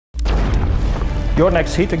Your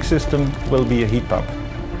next heating system will be a heat pump.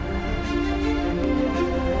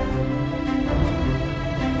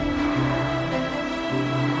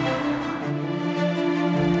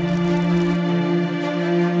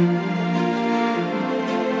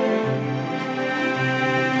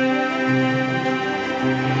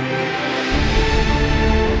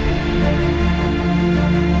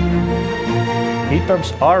 Heat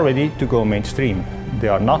pumps are ready to go mainstream. They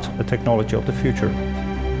are not a technology of the future.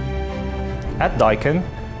 At Daikin,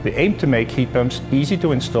 we aim to make heat pumps easy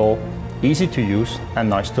to install, easy to use and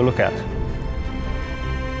nice to look at.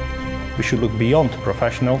 We should look beyond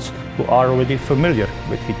professionals who are already familiar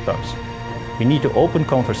with heat pumps. We need to open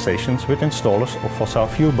conversations with installers of fossil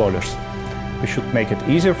fuel boilers. We should make it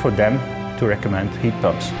easier for them to recommend heat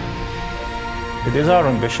pumps. It is our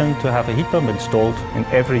ambition to have a heat pump installed in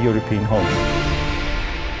every European home.